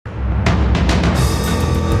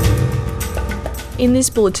In this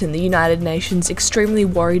bulletin, the United Nations extremely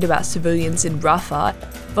worried about civilians in Rafah.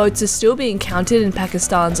 Votes are still being counted in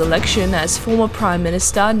Pakistan's election as former Prime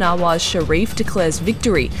Minister Nawaz Sharif declares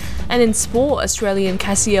victory. And in sport, Australian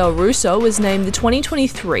Cassiel Rousseau was named the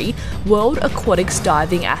 2023 World Aquatics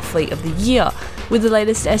Diving Athlete of the Year. With the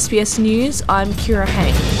latest SBS News, I'm Kira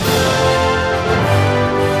Hang.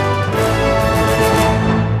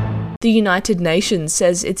 The United Nations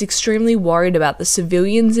says it's extremely worried about the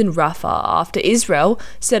civilians in Rafah after Israel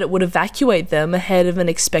said it would evacuate them ahead of an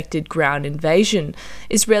expected ground invasion.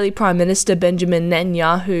 Israeli Prime Minister Benjamin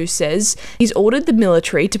Netanyahu says he's ordered the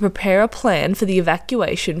military to prepare a plan for the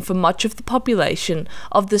evacuation for much of the population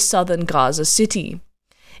of the southern Gaza city.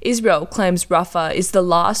 Israel claims Rafah is the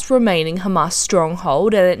last remaining Hamas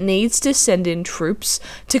stronghold and it needs to send in troops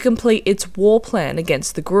to complete its war plan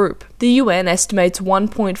against the group. The UN estimates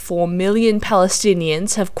 1.4 million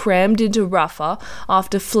Palestinians have crammed into Rafah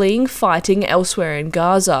after fleeing fighting elsewhere in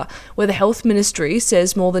Gaza, where the health ministry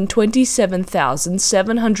says more than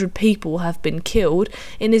 27,700 people have been killed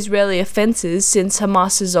in Israeli offences since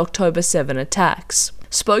Hamas's October 7 attacks.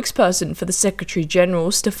 Spokesperson for the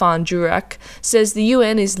Secretary-General, Stefan Dujarric, says the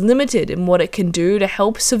UN is limited in what it can do to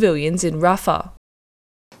help civilians in Rafah.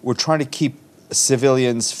 We're trying to keep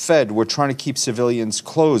civilians fed. We're trying to keep civilians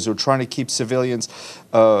clothed. We're trying to keep civilians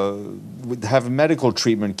have medical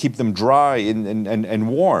treatment, keep them dry and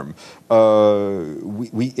warm.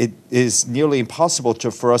 It is nearly impossible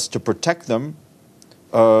for us to protect them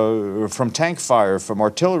from tank fire, from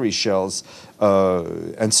artillery shells,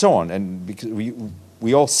 and so on. And because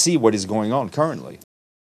we all see what is going on currently.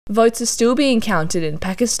 Votes are still being counted in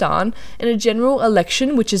Pakistan in a general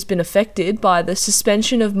election which has been affected by the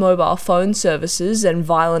suspension of mobile phone services and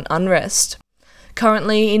violent unrest.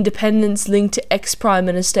 Currently, independents linked to ex-Prime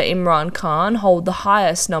Minister Imran Khan hold the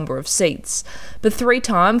highest number of seats, but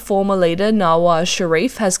three-time former leader Nawaz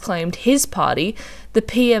Sharif has claimed his party, the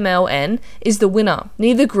PMLN, is the winner.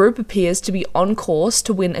 Neither group appears to be on course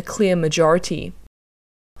to win a clear majority.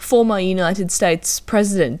 Former United States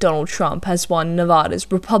President Donald Trump has won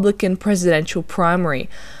Nevada's Republican presidential primary.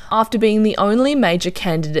 After being the only major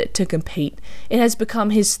candidate to compete, it has become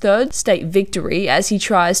his third state victory as he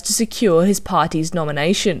tries to secure his party's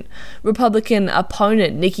nomination. Republican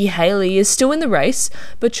opponent Nikki Haley is still in the race,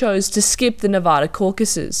 but chose to skip the Nevada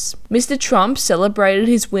caucuses. Mr. Trump celebrated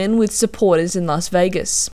his win with supporters in Las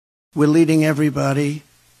Vegas. We're leading everybody.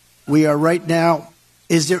 We are right now.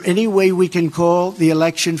 Is there any way we can call the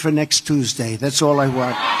election for next Tuesday? That's all I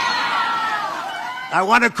want. I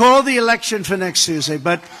want to call the election for next Tuesday,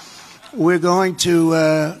 but we're going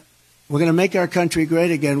to make our country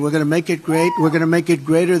great again. We're going to make it great. We're going to make it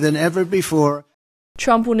greater than ever before.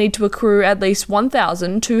 Trump will need to accrue at least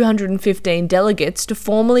 1,215 delegates to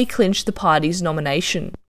formally clinch the party's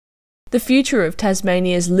nomination. The future of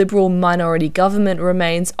Tasmania's Liberal minority government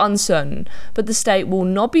remains uncertain, but the state will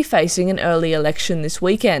not be facing an early election this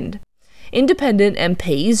weekend. Independent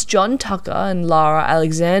MPs John Tucker and Lara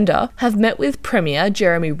Alexander have met with Premier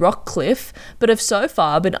Jeremy Rockcliffe, but have so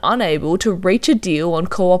far been unable to reach a deal on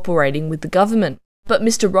cooperating with the government. But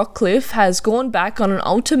Mr. Rockcliffe has gone back on an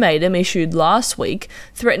ultimatum issued last week,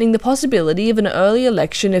 threatening the possibility of an early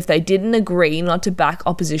election if they didn't agree not to back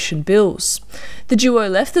opposition bills. The duo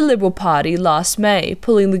left the Liberal Party last May,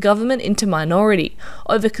 pulling the government into minority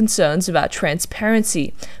over concerns about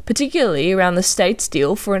transparency, particularly around the state's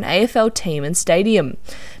deal for an AFL team and stadium.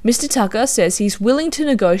 Mr. Tucker says he's willing to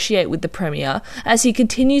negotiate with the Premier as he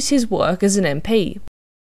continues his work as an MP.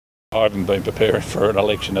 I haven't been preparing for an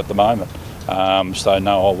election at the moment. So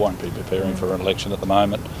no, I won't be preparing for an election at the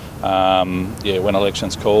moment. When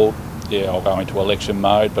election's called, I'll go into election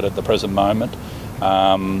mode, but at the present moment,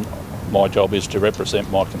 my job is to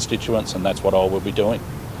represent my constituents, and that's what I will be doing,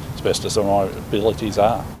 as best as my abilities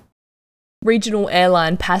are. Regional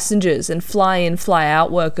airline passengers and fly-in,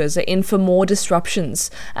 fly-out workers are in for more disruptions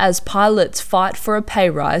as pilots fight for a pay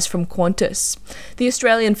rise from Qantas. The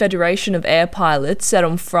Australian Federation of Air Pilots said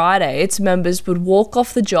on Friday its members would walk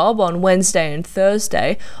off the job on Wednesday and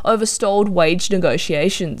Thursday over stalled wage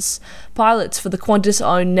negotiations. Pilots for the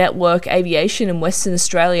Qantas-owned Network Aviation in Western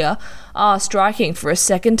Australia are striking for a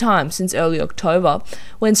second time since early October,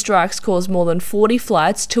 when strikes caused more than 40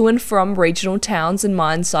 flights to and from regional towns and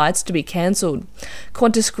mine sites to be cancelled.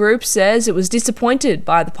 Qantas Group says it was disappointed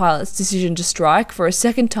by the pilots' decision to strike for a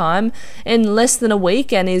second time in less than a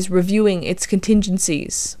week and is reviewing its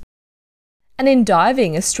contingencies. And in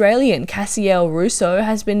diving, Australian Cassiel Rousseau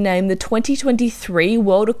has been named the 2023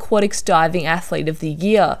 World Aquatics Diving Athlete of the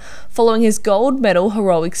Year, following his gold medal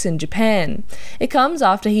heroics in Japan. It comes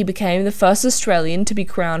after he became the first Australian to be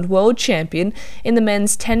crowned world champion in the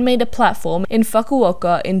men's 10-metre platform in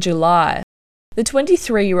Fukuoka in July. The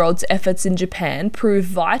 23-year-old's efforts in Japan proved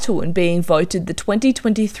vital in being voted the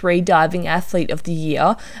 2023 Diving Athlete of the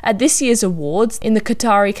Year at this year's awards in the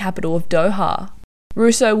Qatari capital of Doha.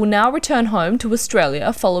 Rousseau will now return home to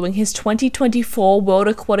Australia following his 2024 World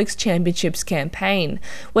Aquatics Championships campaign,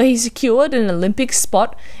 where he secured an Olympic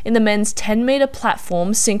spot in the men's 10-metre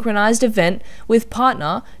platform synchronised event with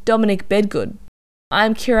partner Dominic Bedgood.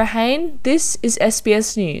 I'm Kira Hain, this is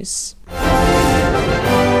SBS News.